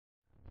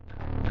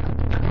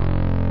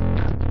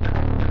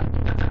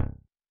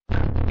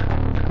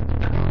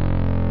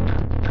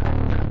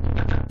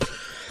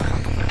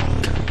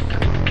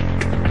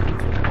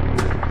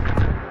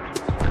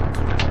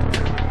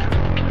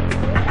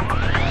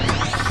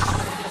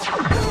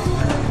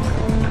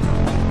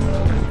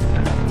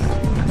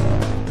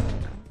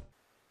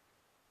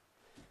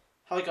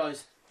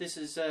This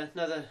is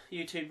another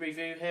YouTube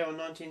review here on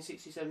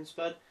 1967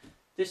 Spud.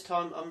 This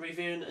time I'm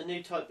reviewing a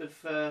new type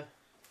of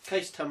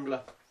case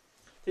tumbler.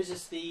 This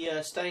is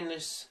the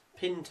stainless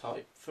pin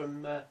type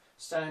from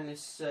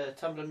Stainless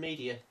Tumbling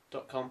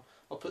Media.com.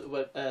 I'll put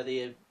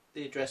the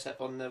address up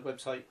on the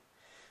website.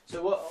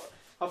 So what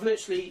I've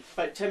literally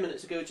about 10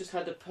 minutes ago just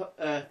had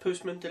a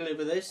postman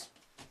deliver this.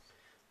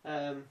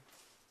 There's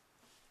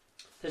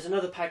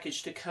another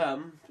package to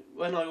come.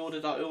 When I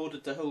ordered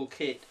the whole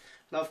kit,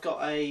 and I've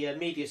got a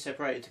media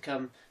separator to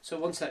come. So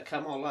once that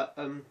comes,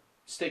 I'll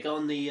stick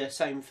on the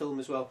same film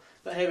as well.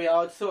 But here we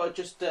are. I thought I'd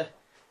just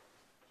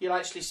you'll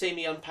actually see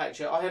me unpack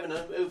it. I haven't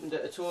opened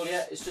it at all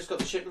yet. It's just got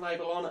the shipping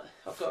label on it.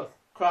 I've got a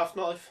craft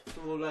knife,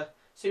 and we'll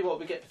see what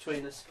we get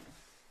between us.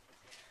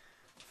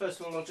 First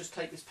of all, I'll just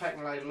take this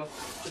packing label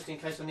off, just in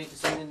case I need to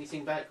send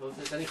anything back or if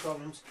there's any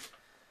problems.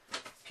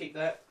 Keep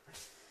that.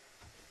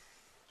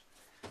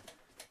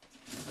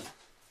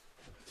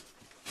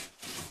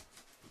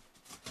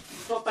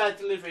 Not bad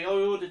delivery. I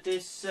ordered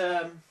this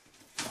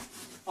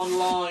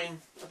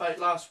online about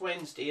last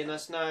Wednesday, and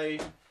that's now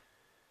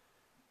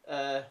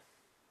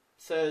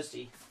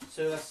Thursday.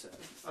 So that's,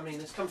 I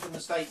mean, it's come from the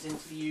States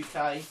into the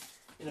UK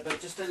in about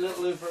just a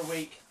little over a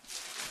week.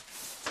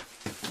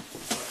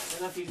 I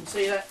don't know if you can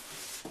see that.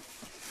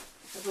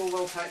 It's all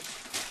well packed.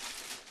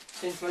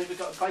 Seems like we've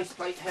got a base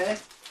plate here.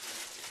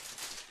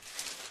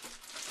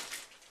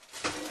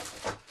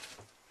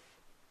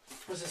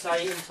 As I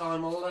say, in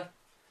time order.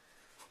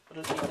 I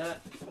don't need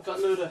that. I've got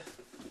a load of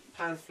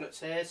pamphlets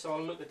here, so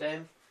I'll look at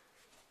them.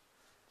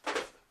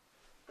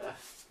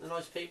 The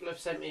nice people have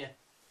sent me a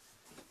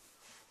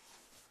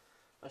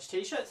nice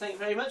t-shirt. Thank you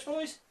very much,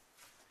 boys.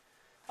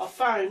 I've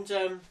found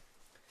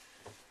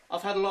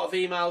I've had a lot of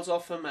emails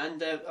off them,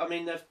 and I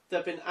mean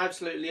they've been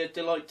absolutely a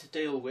delight to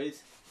deal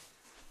with.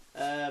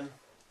 I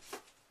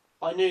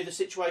knew the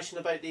situation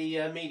about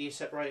the media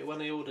separator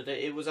when I ordered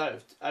it. It was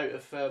out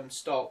of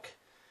stock.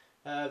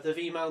 They've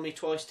emailed me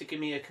twice to give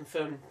me a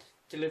confirmed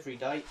delivery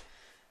date,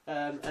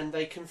 and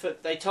they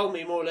told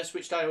me more or less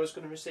which day I was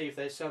going to receive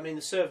this. So I mean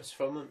the service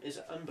from them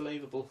is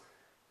unbelievable.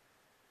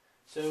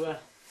 So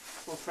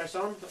we'll press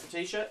on. Got the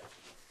t-shirt.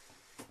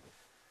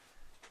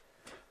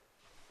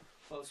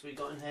 What else have we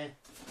got in here?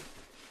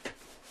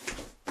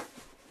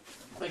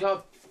 We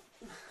got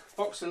a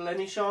box of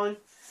Lenny Shine,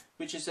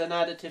 which is an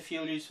additive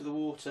fuel used for the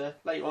water.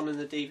 Later on in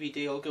the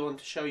DVD I'll go on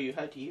to show you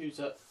how to use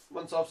it.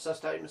 Once I've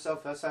sussed out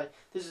myself, I say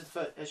this is,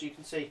 as you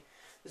can see,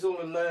 it's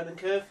all a learning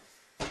curve.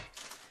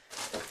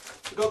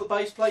 We've got the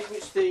base plate,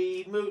 which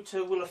the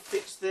motor will have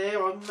fixed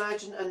there, I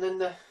imagine, and then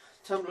the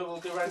tumbler will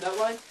go around that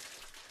way.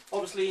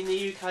 Obviously in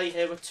the UK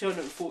here we're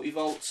 240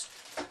 volts,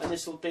 and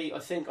this will be, I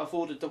think I've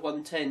ordered the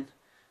 110,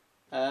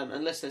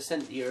 unless they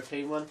sent the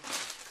European one.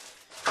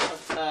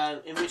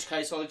 In which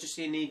case I'll just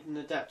need an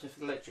adapter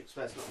for the electrics,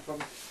 but that's not a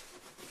problem.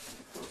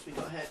 What else we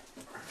got here?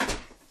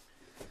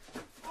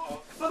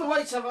 Oh, for the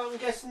weights of it, I'm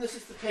guessing this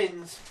is the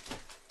pins.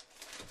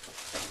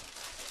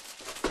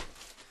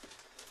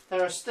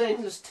 There are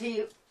stainless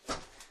steel,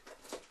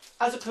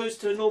 as opposed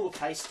to a normal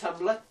case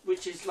tumbler,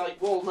 which is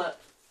like walnut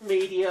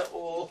media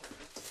or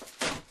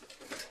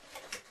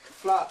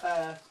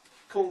flat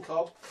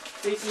corncob.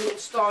 These are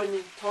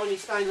little tiny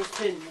stainless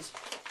pins.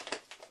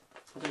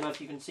 I don't know if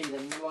you can see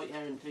them, the light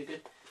here isn't too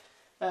good.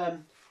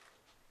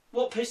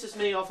 What pisses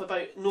me off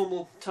about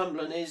normal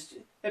tumbling is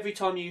every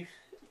time you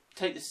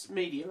take this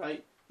media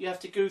out, you have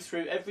to go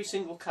through every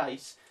single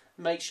case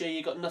and make sure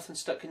you've got nothing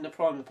stuck in the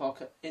primer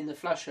pocket in the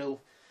flash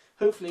hole.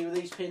 Hopefully with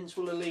these pins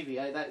will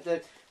alleviate that.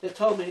 They've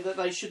told me that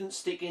they shouldn't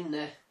stick in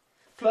there.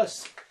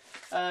 Plus,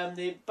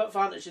 the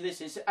advantage of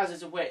this is, as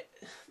is a wet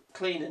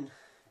cleaning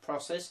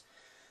process,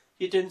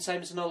 you're doing the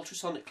same as an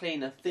ultrasonic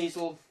cleaner. These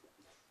will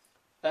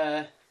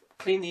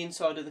clean the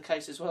inside of the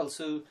case as well,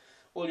 so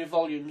all your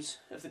volumes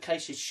of the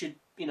cases should,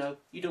 you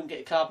don't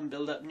get a carbon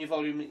build up and your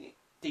volume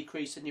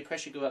decrease and your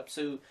pressure go up.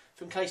 So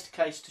from case to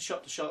case, to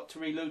shot to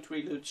reload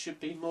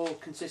should be more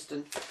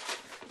consistent.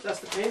 So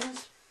that's the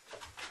pins.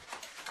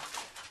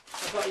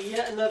 I've got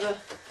yet another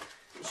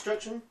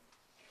instruction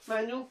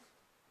manual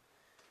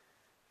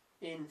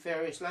in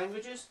various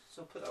languages,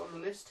 so I'll put that on the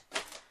list.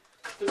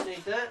 Don't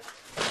need that.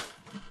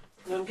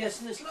 And I'm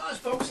guessing this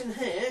large box in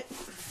here,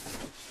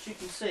 as you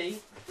can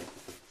see,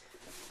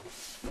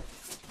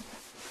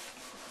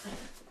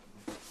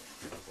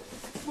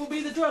 will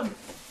be the drum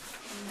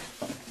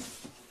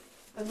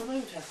and the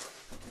motor.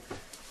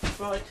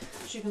 Right,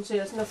 as you can see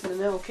there's nothing in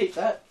there. I'll keep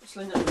that. Just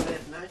leave that over there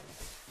for now.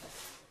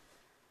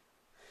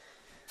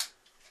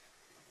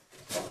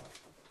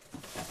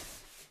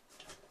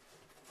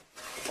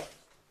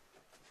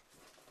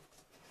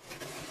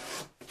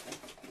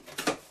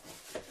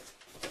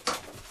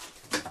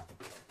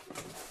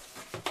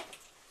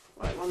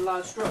 Right, one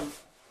large drum.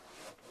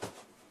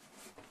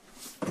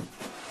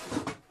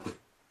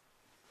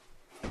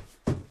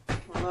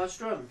 Large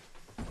drum,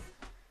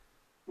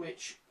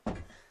 which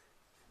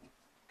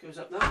goes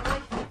up that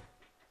way.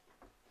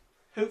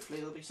 Hopefully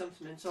there'll be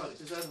something inside it,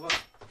 because otherwise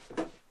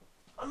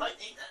I might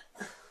need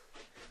that.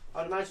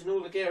 I'd imagine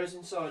all the gear is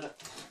inside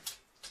it.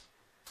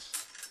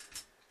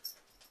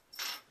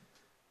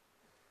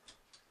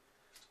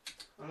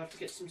 I'll have to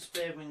get some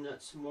spare wing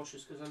nuts and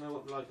washers because I know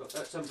what I'm like.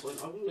 At some point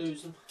I will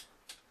lose them.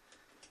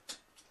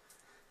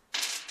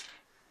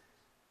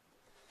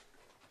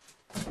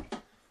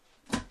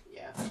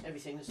 Yeah,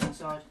 everything is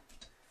inside.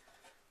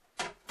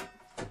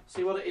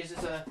 See what it is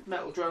a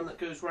metal drum that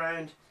goes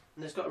round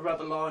and there's got a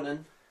rubber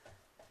lining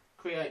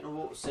creating a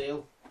water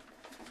seal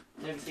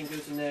and everything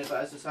goes in there, but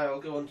as I say I'll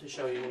go on to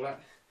show you all that.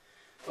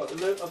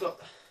 I've got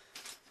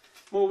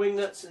more wing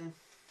nuts and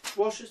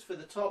washers for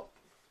the top,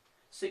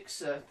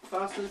 6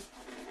 fasteners.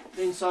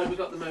 Inside we've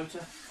got the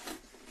motor.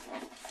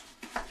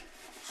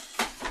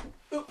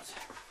 Oops.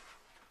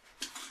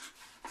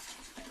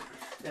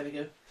 There we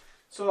go.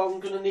 So I'm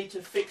going to need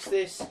to fix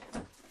this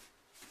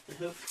and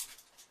hook.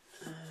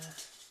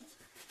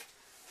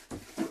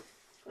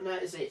 And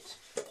that is it.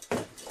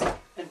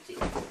 Empty.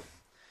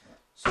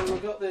 So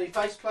we've got the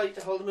base plate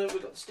to hold them up,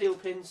 we've got the steel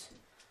pins,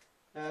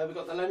 we've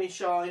got the Lemmy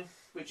Shine,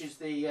 which is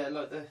the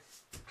like the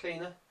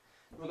cleaner,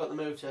 and we've got the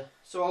motor.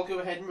 So I'll go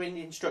ahead and read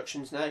the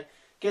instructions now,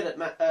 get it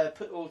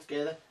put it all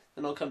together,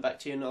 and I'll come back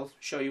to you and I'll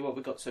show you what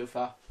we've got so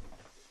far.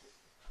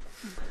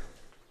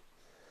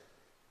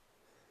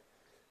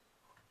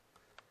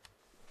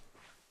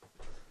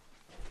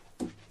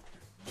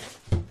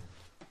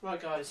 Right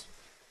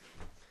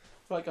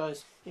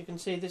guys, you can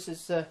see this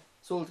is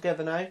it's all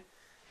together now.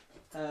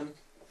 I've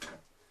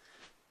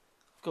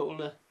got all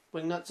the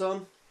wing nuts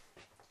on.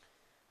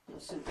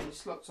 It simply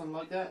slots on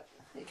like that.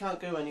 It can't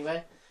go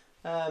anywhere.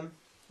 The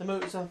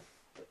motor's on,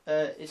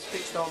 is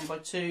fixed on by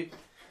 2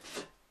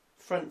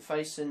 front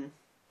facing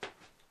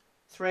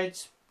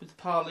threads with the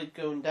power lid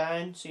going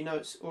down, so you know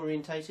it's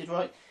orientated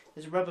right.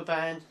 There's a rubber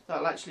band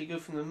that'll actually go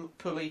from the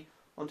pulley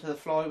onto the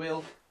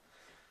flywheel,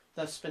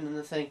 thus spinning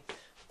the thing.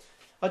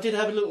 I did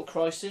have a little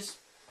crisis.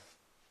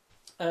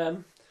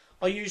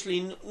 I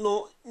usually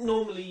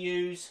normally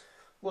use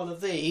one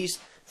of these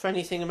for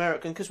anything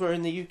American because we're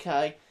in the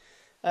UK.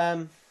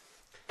 I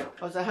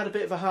had a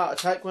bit of a heart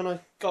attack when I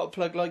got a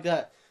plug like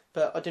that,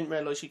 but I didn't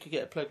realise you could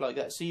get a plug like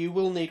that. So you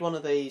will need one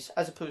of these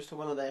as opposed to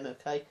one of them,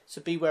 okay?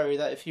 So be wary of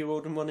that if you're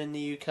ordering one in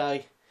the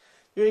UK.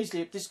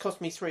 This cost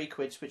me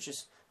 £3, which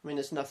is, I mean,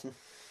 it's nothing.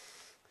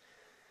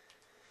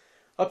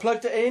 I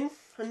plugged it in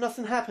and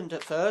nothing happened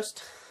at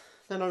first.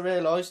 Then I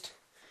realised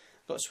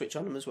I've got a switch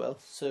on them as well,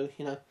 so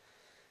you know.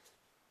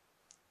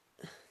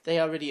 They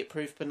are idiot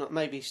proof, but not,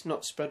 maybe it's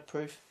not spread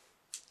proof.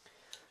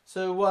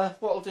 So what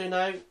I'll do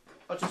now,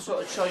 I'll just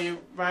sort of show you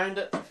round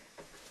it.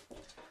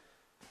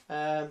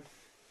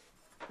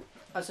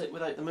 That's it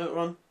without the motor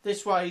on.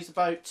 This weighs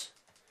about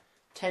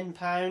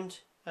 £10.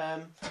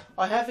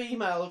 I have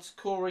emailed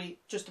Corey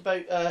just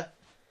about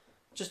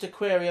just a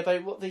query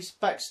about what these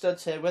back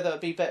studs here, whether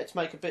it'd be better to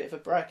make a bit of a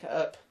bracket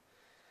up.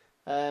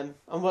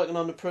 I'm working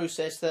on the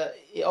process that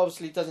it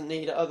obviously doesn't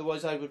need it,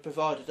 otherwise I would have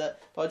provided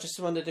it, but I just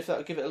wondered if that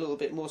would give it a little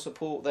bit more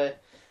support there.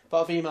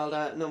 But I've emailed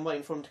out and I'm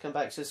waiting for him to come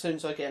back, so as soon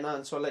as I get an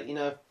answer I'll let you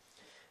know.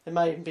 It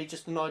may even be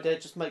just an idea,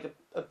 just make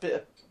a bit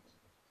of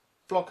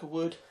block of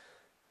wood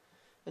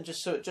and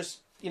just so it just,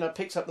 you know,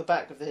 picks up the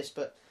back of this,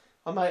 but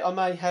I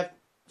may have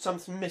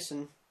something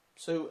missing,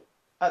 so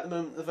at the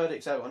moment the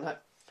verdict's out on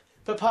that.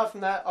 But apart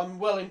from that, I'm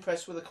well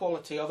impressed with the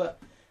quality of it.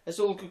 It's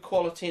all good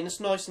quality and it's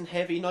nice and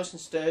heavy, nice and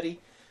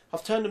sturdy.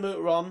 I've turned the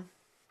motor on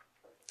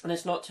and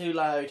it's not too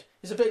loud.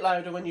 It's a bit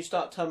louder when you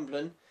start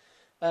tumbling,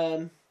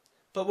 but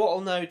what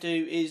I'll now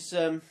do is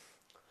the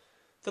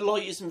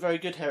light isn't very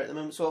good here at the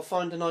moment, so I'll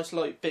find a nice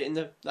light bit in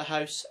the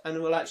house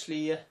and we'll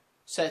actually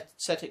set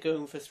it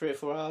going for 3 or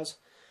 4 hours,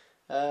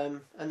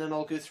 and then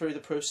I'll go through the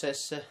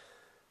process,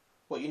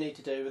 what you need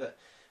to do with it.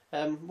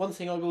 One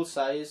thing I will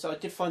say is I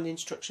did find the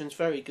instructions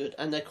very good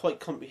and they're quite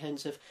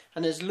comprehensive,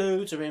 and there's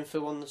loads of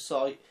info on the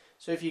site,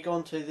 so if you go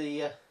onto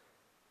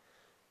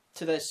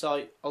to their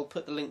site, I'll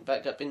put the link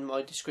back up in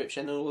my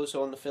description and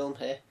also on the film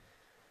here.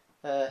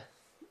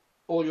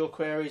 All your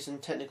queries and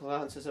technical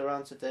answers are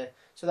answered there.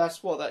 So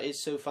that's what that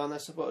is so far, and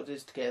that's what it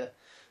is together.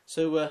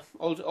 So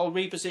I'll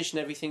reposition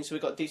everything so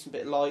we've got a decent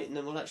bit of light, and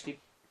then we'll actually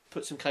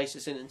put some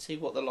cases in and see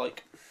what they're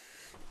like.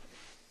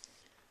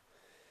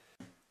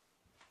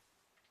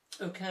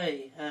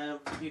 Okay,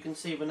 you can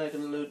see we're now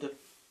going to load the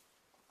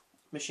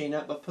machine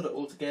up. I've put it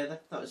all together.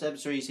 That was ever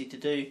so easy to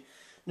do.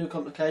 No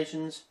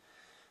complications.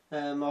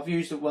 I've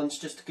used it once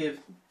just to give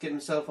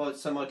myself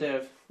some idea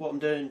of what I'm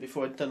doing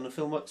before I'd done the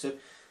film work. So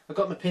I've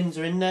got my pins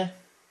are in there.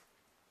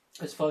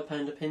 There's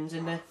 £5 pins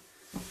in there.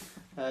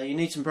 You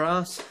need some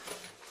brass.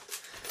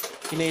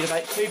 You need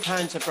about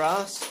 £2 of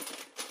brass.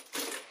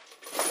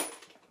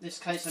 In this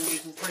case I'm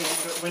using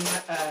 300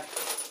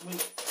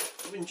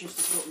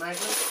 Winchester short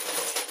magnum.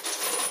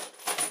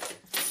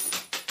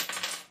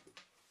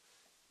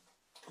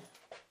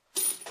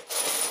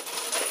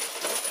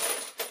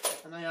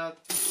 And they are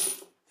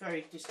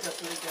very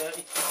disgustingly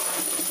dirty.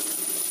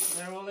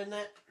 They're all in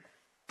there.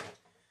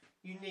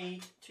 You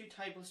need 2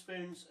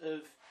 tablespoons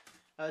of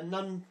a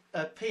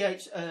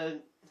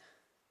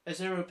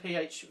 0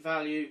 pH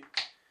value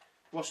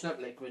washing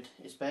up liquid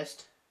is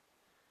best.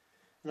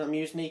 And I'm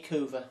using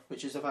Ecova,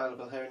 which is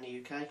available here in the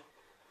UK.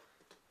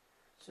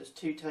 So it's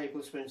 2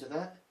 tablespoons of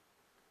that.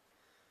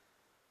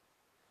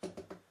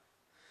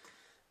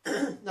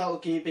 That will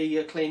be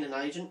a cleaning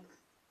agent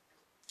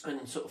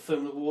and sort of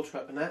firm the water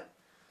up and that.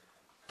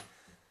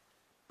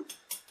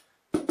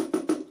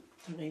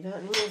 Don't need that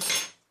anymore.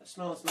 That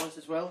smells nice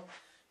as well.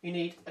 You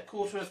need a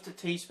 1/4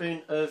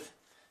 teaspoon of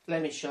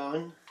lemon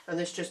shine, and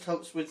this just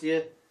helps with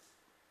the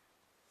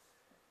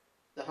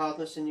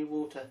hardness in your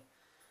water.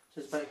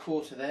 So it's about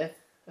 1/4 there,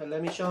 a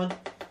lemon shine.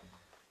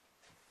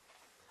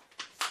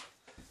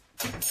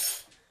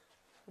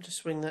 I'll just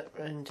swing that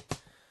round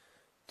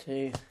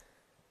to,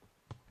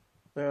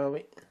 where are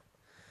we?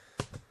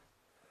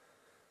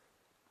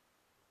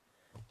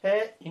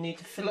 Here, you need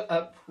to fill it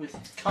up with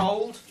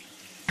cold.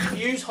 If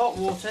you use hot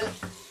water,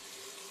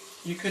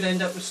 you could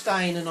end up with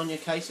staining on your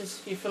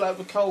cases. You fill it up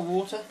with cold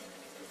water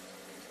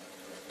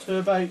to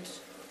about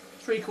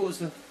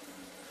 3/4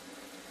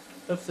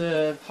 of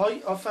the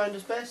height I've found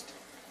is best.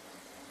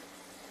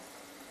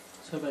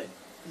 So about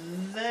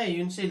there,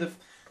 you can see the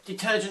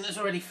detergent is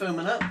already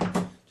foaming up.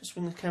 Just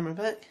bring the camera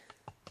back.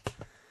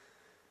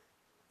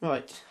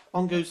 Right,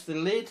 on goes the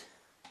lid.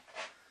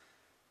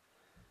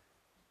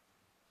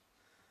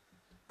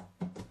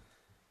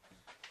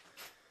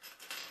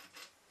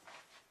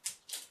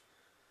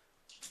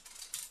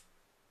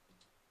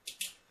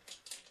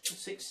 The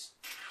 6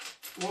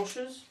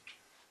 washers.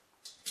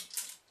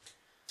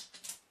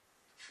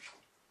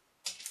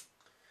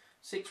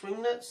 6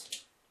 wing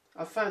nuts.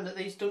 I've found that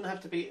these don't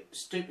have to be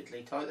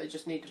stupidly tight, they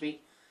just need to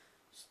be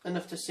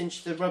enough to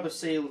cinch the rubber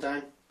seal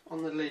down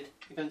on the lid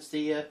against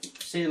the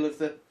seal of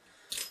the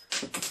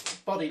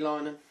body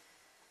liner.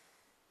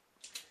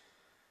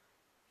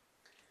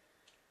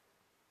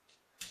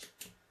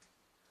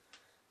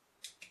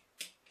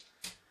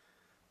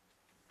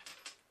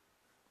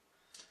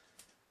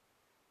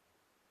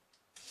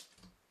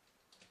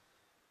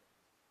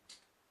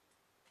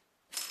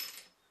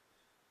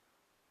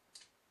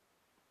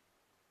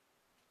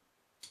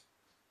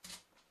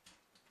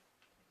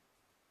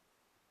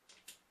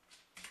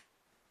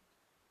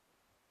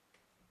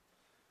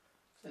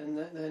 And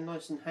they're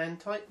nice and hand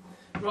tight.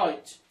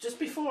 Right, just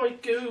before I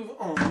go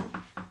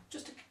on,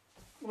 just a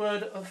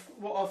word of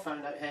what I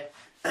found out here.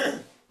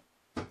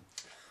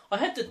 I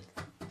had the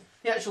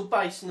actual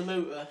base and the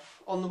motor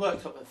on the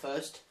worktop at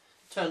first,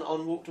 turned it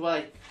on, walked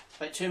away.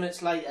 About 2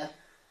 minutes later,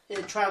 it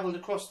had travelled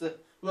across the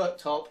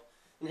worktop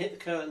and hit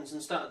the curtains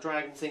and started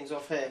dragging things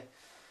off here.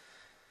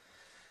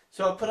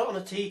 So I put it on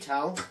a tea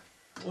towel.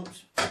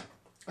 Oops.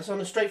 It's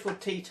on a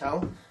straightforward tea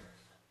towel.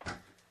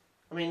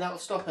 I mean, that'll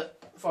stop it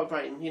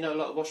vibrating. You know,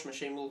 like a washing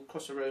machine will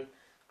cross the room.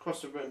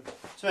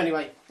 So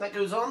anyway, that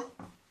goes on.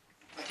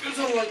 That goes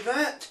on like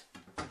that.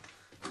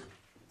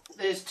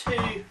 There's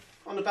 2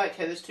 on the back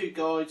here. There's 2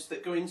 guides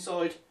that go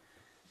inside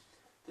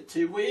the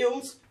 2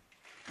 wheels,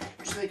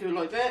 which they go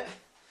like that.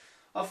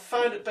 I've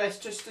found it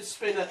best just to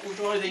spin it and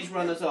dry these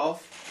runners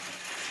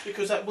off,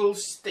 because that will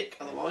stick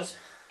otherwise.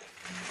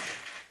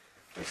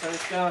 That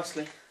sounds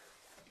ghastly.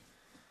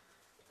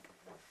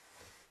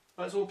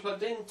 Right, it's all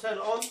plugged in. Turn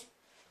it on.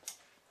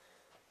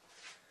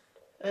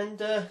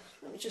 And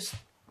let me just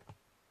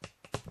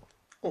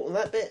alter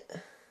that bit.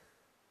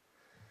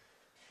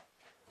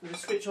 With a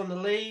switch on the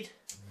lead.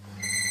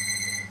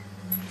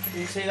 You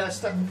can see that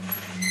stuff.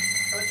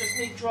 I just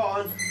need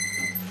drying.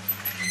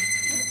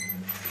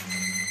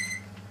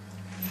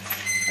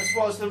 As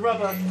well as the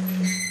rubber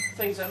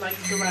things that make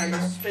it go round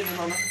are spinning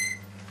on it.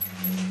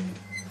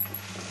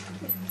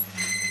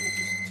 Let's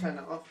just turn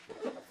that off.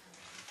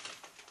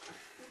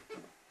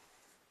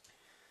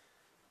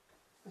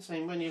 I'm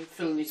saying when you're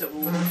filling these up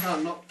with water, you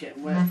can't not get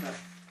them wet. But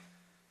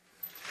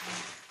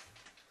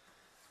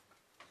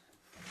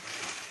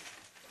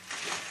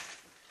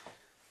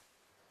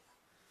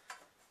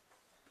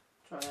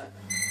try that.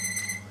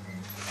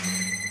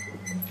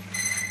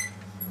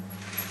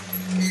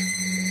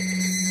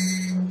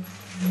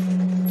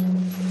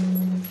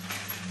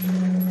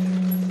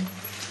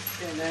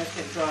 Getting there, it's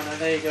getting dry now.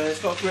 There you go.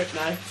 It's got grip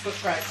now. It's got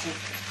traction.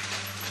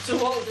 So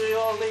what I'll do,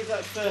 I'll leave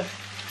that for.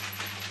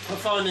 I'm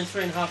finding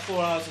 3.5 to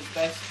 4 hours is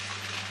best.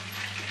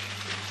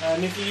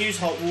 If you use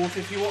hot water,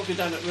 if you want to go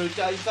down that road,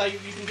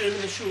 you can do them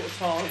in a shorter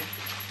time.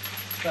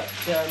 But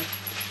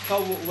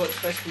cold water works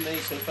best for me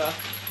so far.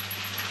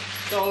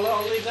 So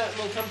I'll leave that and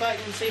we'll come back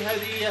and see how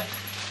the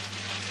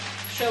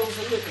shells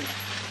are looking.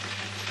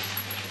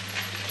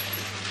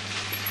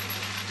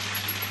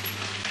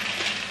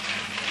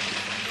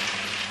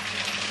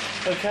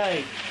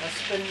 Okay,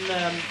 that's been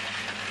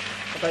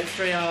about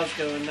 3 hours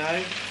going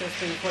now, so it's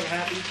been quite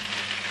happy.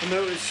 The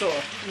motor is sort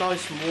of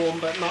nice and warm,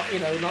 but not, you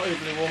know, not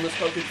overly warm. It's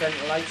got good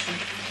ventilation.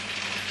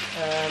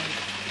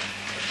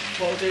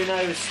 What I'll do now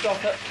is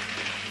stop it,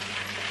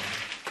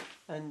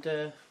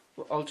 and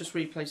I'll just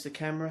replace the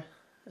camera,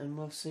 and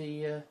we'll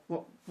see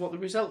what the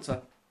results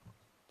are.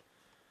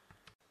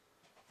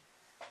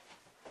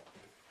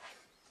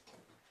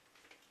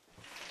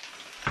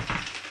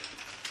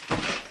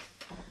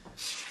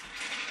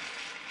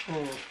 Oh,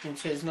 you can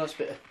see there's a nice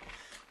bit of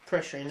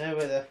pressure in there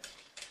where the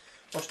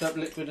washed up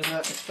liquid and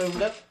that is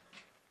filled up.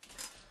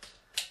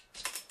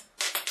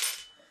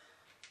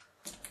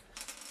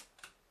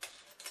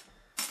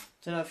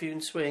 Don't know if you can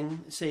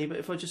see, but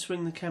if I just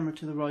swing the camera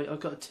to the right, I've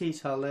got a tea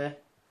towel there,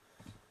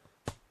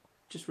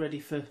 just ready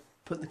for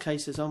putting the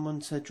cases on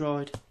once they're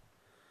dried.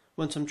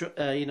 Once I'm,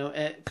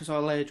 because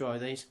I'll air dry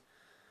these.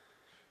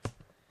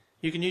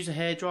 You can use a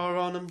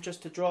hairdryer on them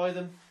just to dry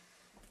them,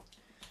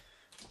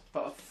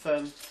 but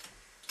I've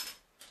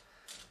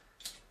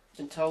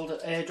been told that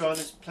air drying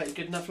is plenty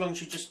good enough, as long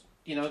as you just,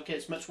 get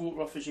as much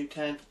water off as you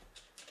can.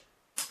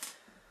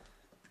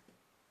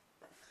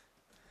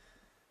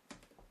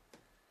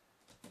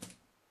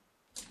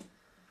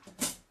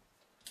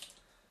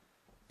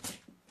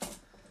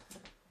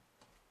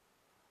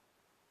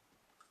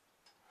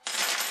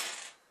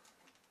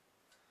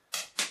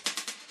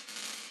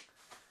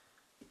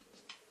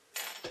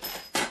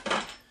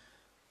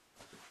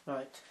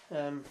 Right,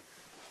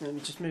 let me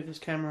just move this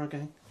camera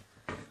again.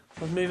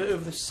 I'll move it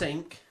over the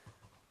sink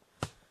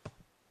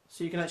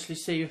so you can actually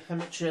see how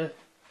much,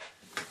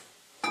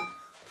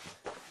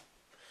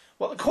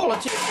 what the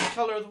quality of the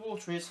colour of the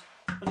water is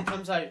when it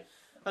comes out.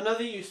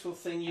 Another useful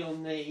thing you'll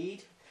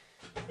need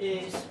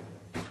is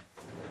a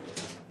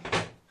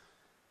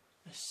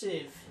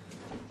sieve.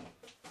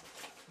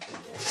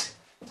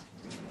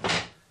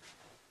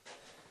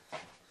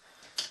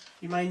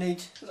 You may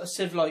need a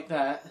sieve like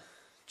that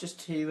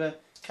just to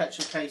catch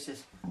the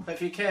cases, but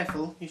if you're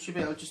careful you should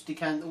be able to just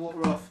decant the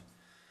water off.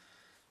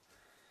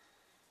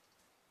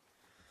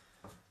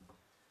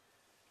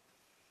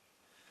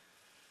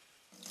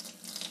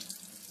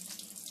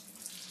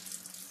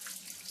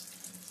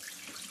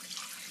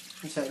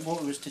 You say the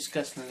water is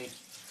disgustingly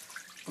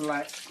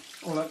black,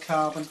 all that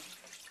carbon.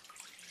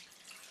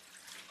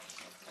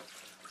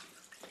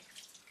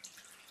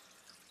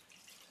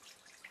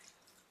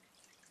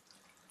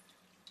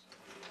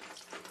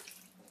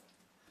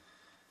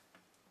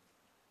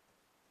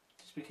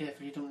 Just be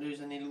careful you don't lose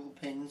any little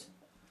pins.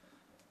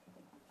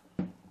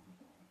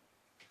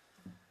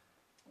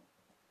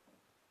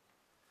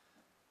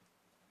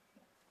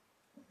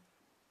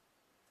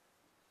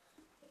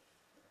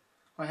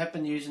 I have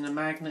been using a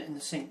magnet in the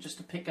sink just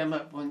to pick them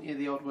up when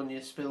the odd one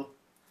you spill.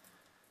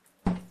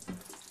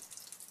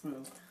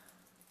 Ooh.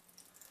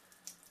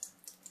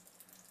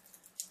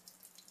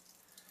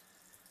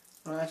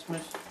 Well, that's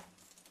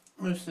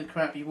most of the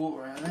crappy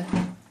water out there.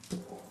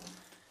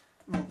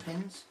 More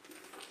pins.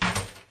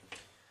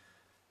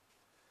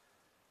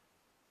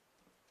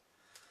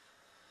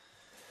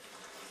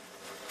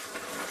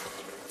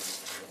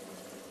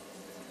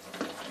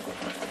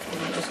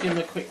 Just give them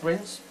a quick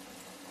rinse.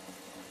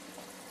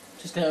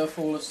 Just get off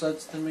all the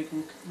suds, then we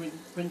can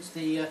rinse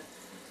the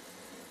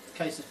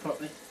cases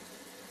properly.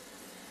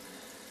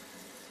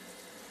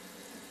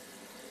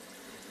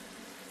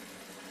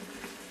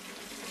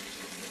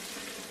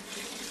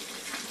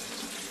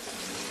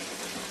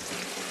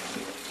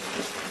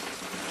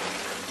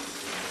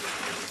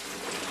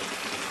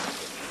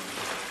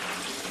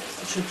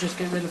 I should just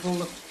get rid of all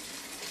the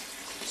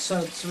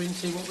suds so we can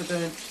see what we're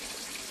doing.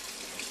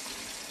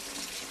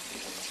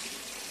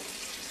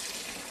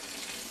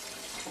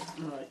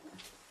 Right.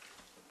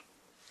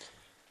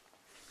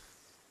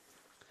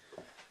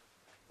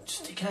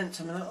 Just decant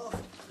some of that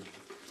off.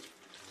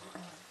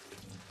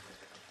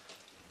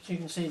 As you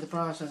can see, the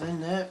brass is in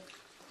there.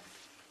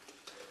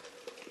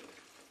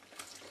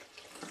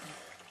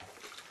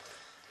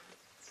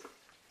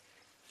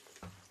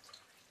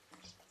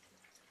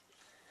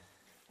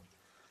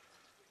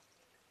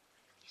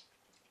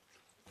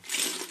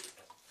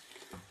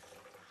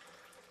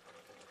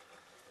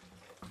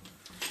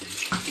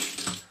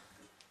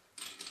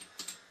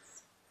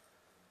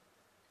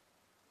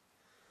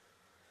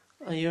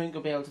 You ain't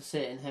gonna be able to see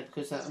it in here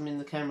because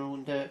the camera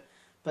wouldn't do it.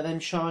 But them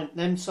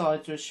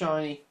sides are as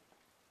shiny.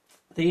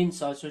 The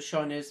insides are as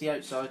shiny as the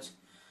outsides.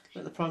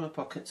 Like the primer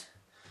pockets.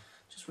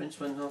 Just rinse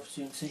one off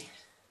so you can see.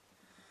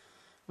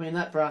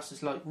 That brass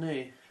is like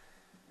new.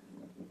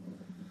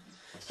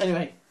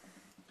 Anyway,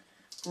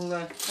 we'll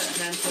take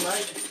a handful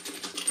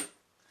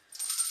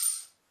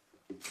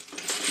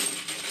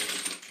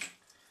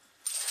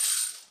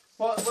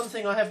out. One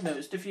thing I have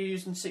noticed, if you're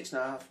using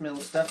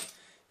 6.5mm stuff,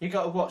 you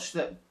got to watch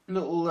that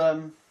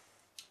little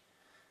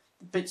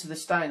bits of the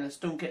stainless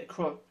don't get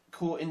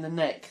caught in the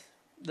neck.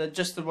 They're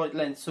just the right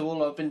length. So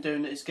all I've been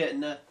doing is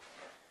getting a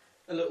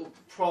little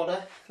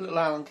prodder, a little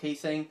Allen key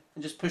thing,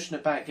 and just pushing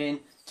it back in,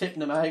 tipping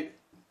them out,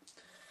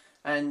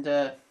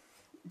 and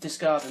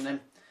discarding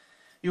them.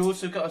 You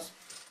also got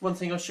one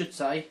thing I should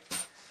say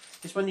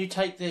is when you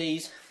take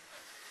these,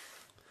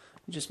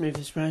 just move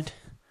this round.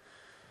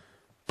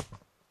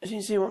 As you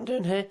can see what I'm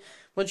doing here,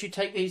 once you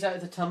take these out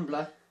of the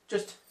tumbler,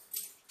 just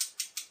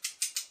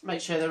make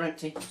sure they're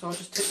empty. So I'll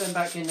just tip them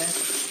back in there.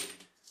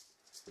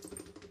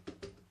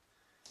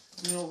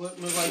 And I'll work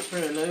my way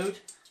through a load.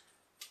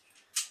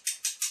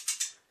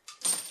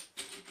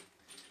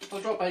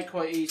 I'll drop out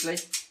quite easily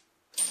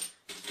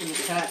in the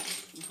cap.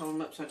 Hold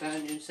them upside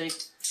down, you can see.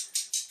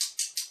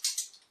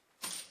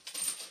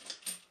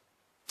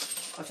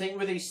 I think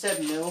with these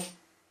 7mm,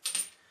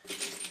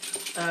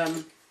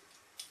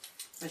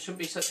 there shouldn't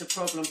be such a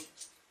problem.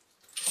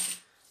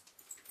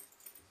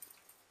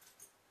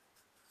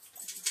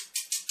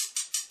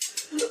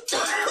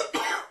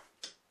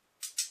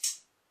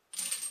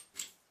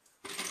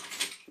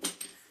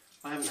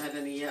 I haven't had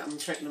any yet. I'm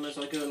checking them as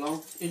I go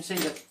along. You can see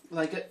that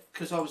they get,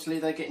 because obviously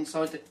they get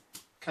inside the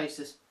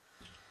cases.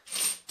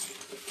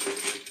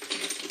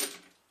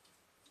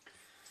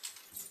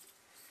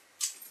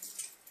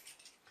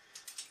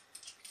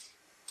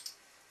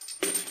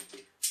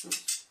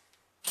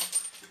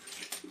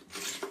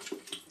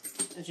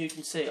 As you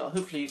can see, or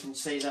hopefully you can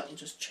see that, we'll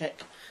just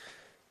check.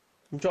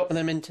 I'm dropping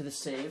them into the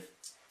sieve.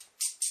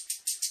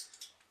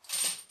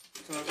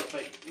 So I've got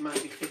about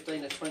maybe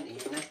 15 or 20 in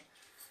there.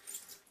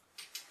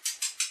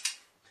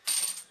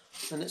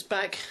 And it's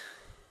back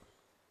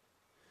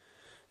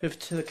over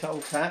to the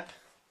cold tap.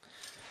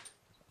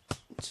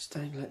 Just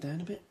angle it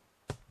down a bit.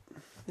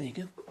 There you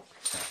go.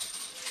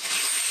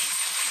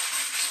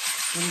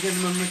 I'm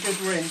giving them a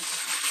good rinse.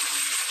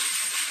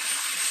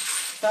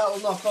 That'll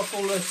knock off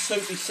all the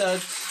soapy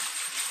suds.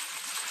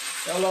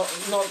 It'll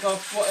knock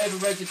off whatever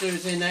residue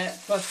is in there,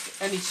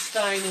 plus any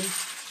stain, and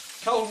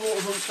cold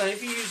water won't stain.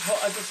 If you use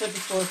hot, as I said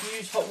before, if you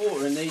use hot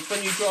water in these,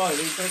 when you dry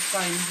these, they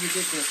stain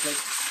ridiculously.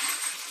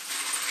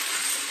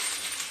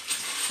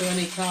 So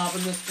any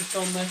carbon that's just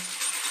on there,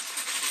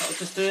 that'll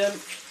just do them.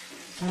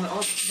 Turn it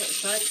off, let it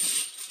shake.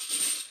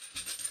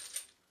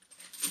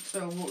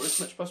 Expel water as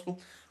much as possible.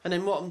 And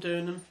then what I'm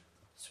doing, I'm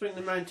swing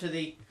them round to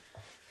the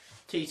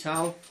tea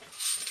towel.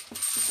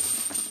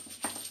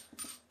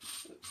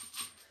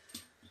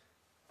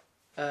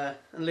 And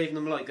leaving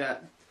them like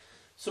that.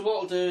 So what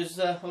I'll do is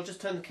I'll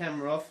just turn the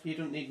camera off. You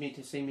don't need me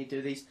to see me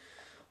do these.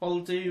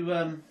 I'll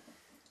do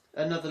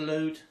another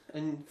load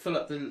and fill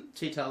up the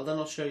tea towel, then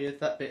I'll show you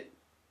that bit,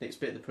 next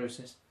bit of the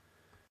process.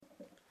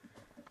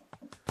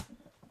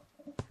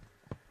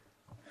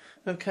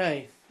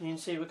 Okay, you can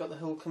see we've got the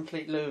whole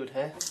complete load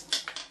here.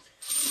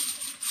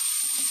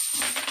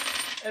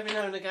 Every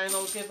now and again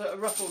I'll give it a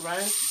ruffle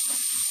round and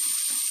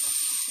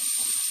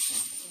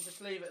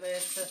just leave it there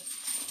to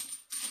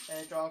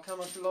air dry. I'll come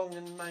up along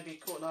in maybe a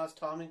quarter of an hour's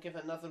time and give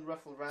it another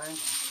ruffle round.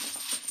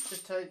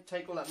 Just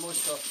take all that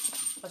moisture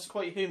off. That's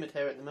quite humid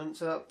here at the moment,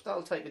 so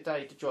that'll take a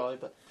day to dry,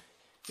 but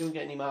you won't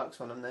get any marks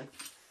on them then.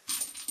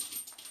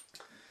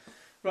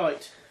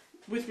 Right,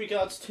 with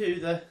regards to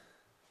the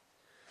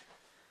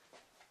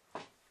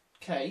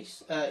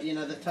case, you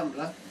know, the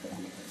tumbler,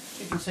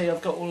 you can see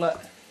I've got all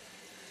that.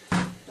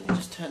 Let me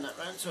just turn that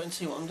round so I can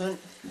see what I'm doing.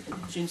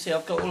 As you can see,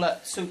 I've got all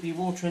that soapy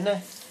water in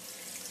there.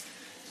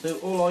 So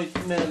all I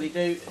merely do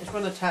is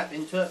run a tap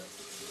into it,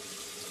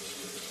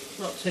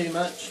 not too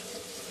much,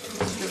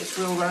 give it a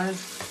swirl round,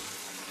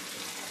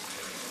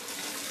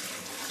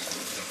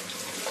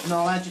 and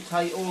I'll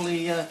agitate all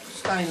the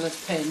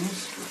stainless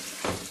pins,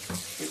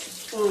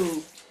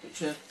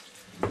 which are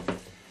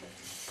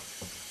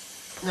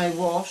now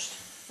washed.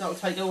 That will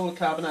take all the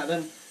carbon out of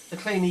them. The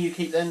cleaner you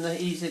keep them, the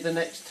easier the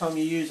next time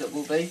you use it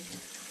will be.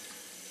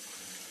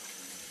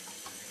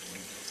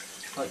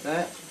 Like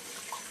that.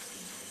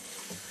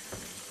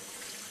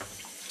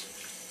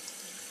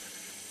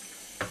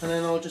 And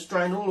then I'll just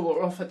drain all the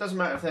water off. It doesn't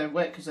matter if they're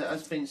wet because it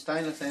has been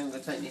stainless, they aren't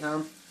going to take any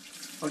harm.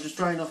 I'll just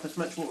drain off as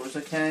much water as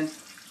I can.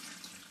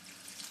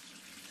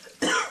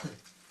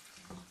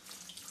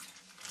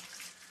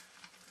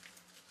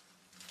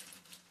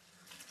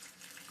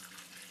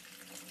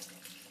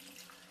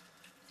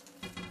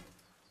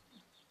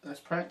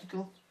 That's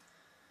practical.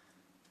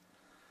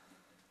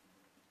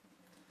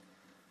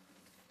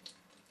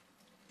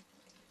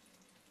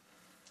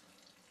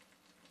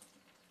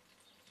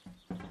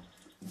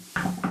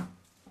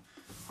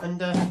 And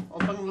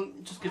I'll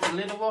just give the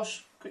lid a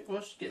wash, quick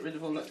wash, get rid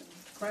of all that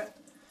crap.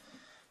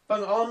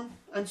 Bung it on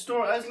and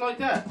store it as like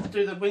that.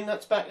 Do the wing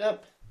nuts back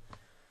up.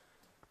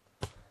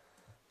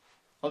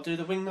 I'll do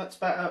the wing nuts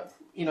back up,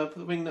 you know, put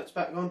the wing nuts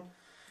back on.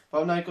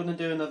 But I'm now going to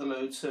do another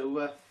load,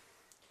 so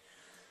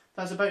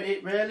that's about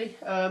it really.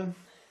 I'll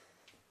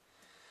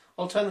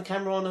turn the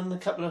camera on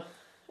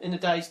in a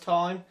day's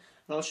time,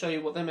 and I'll show you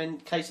what them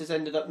cases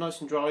ended up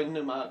nice and dry,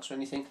 no marks or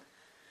anything.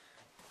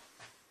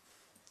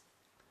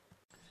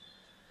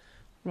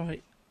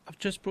 Right, I've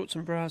just brought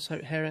some brass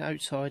out here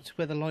outside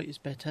where the light is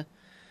better.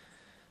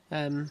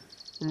 In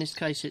this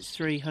case it's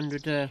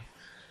 300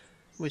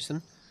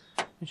 Wisdom,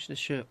 which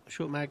is a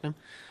short magnum.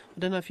 I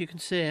don't know if you can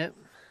see it,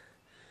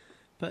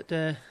 but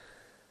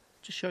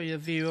just show you a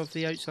view of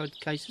the outside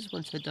cases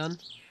once they're done.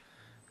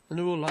 And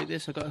they're all like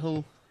this. I've got a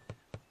whole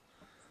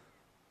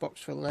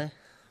box full there,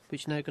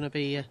 which is now going to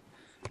be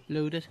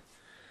loaded.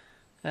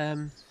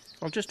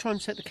 I'll just try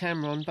and set the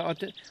camera on,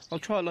 but I'll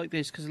try it like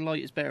this because the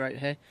light is better out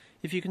here.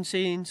 If you can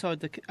see inside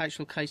the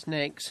actual case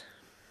necks,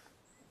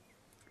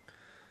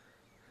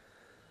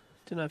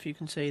 don't know if you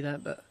can see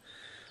that, but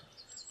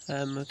I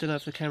don't know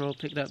if the camera will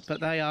pick it up,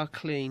 but they are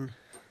clean.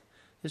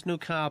 There's no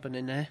carbon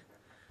in there.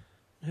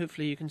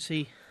 Hopefully you can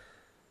see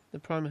the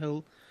primer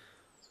hole.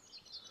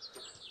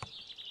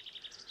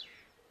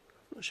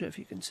 Not sure if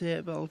you can see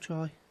it, but I'll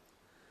try.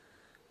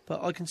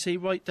 But I can see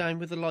right down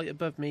with the light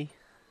above me.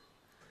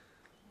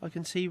 I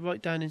can see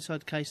right down inside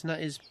the case, and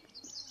that is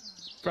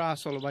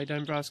brass all the way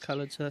down, brass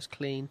coloured, so that's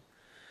clean.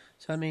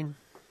 So I mean,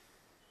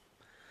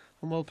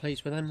 I'm well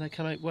pleased with them, they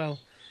come out well.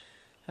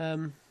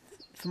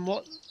 from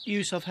what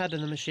use I've had in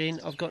the machine,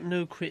 I've got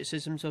no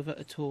criticisms of it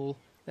at all.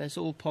 It's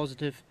all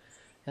positive,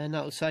 and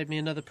that will save me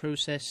another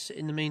process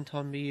in the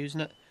meantime of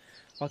using it.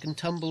 I can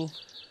tumble,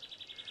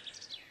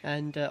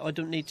 and I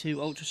don't need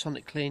to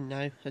ultrasonic clean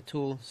now at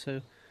all,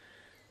 so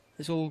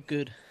it's all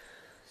good.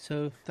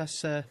 So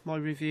that's my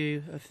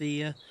review of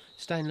the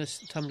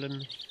stainless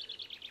tumbling.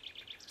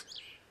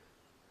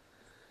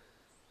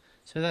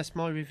 So that's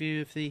my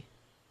review of the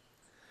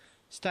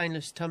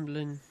Stainless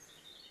Tumbling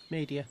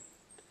Media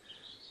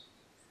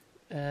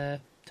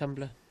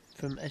tumbler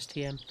from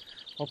STM.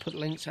 I'll put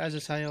links, as I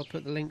say, I'll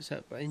put the links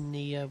up in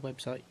the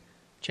website.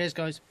 Cheers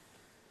guys.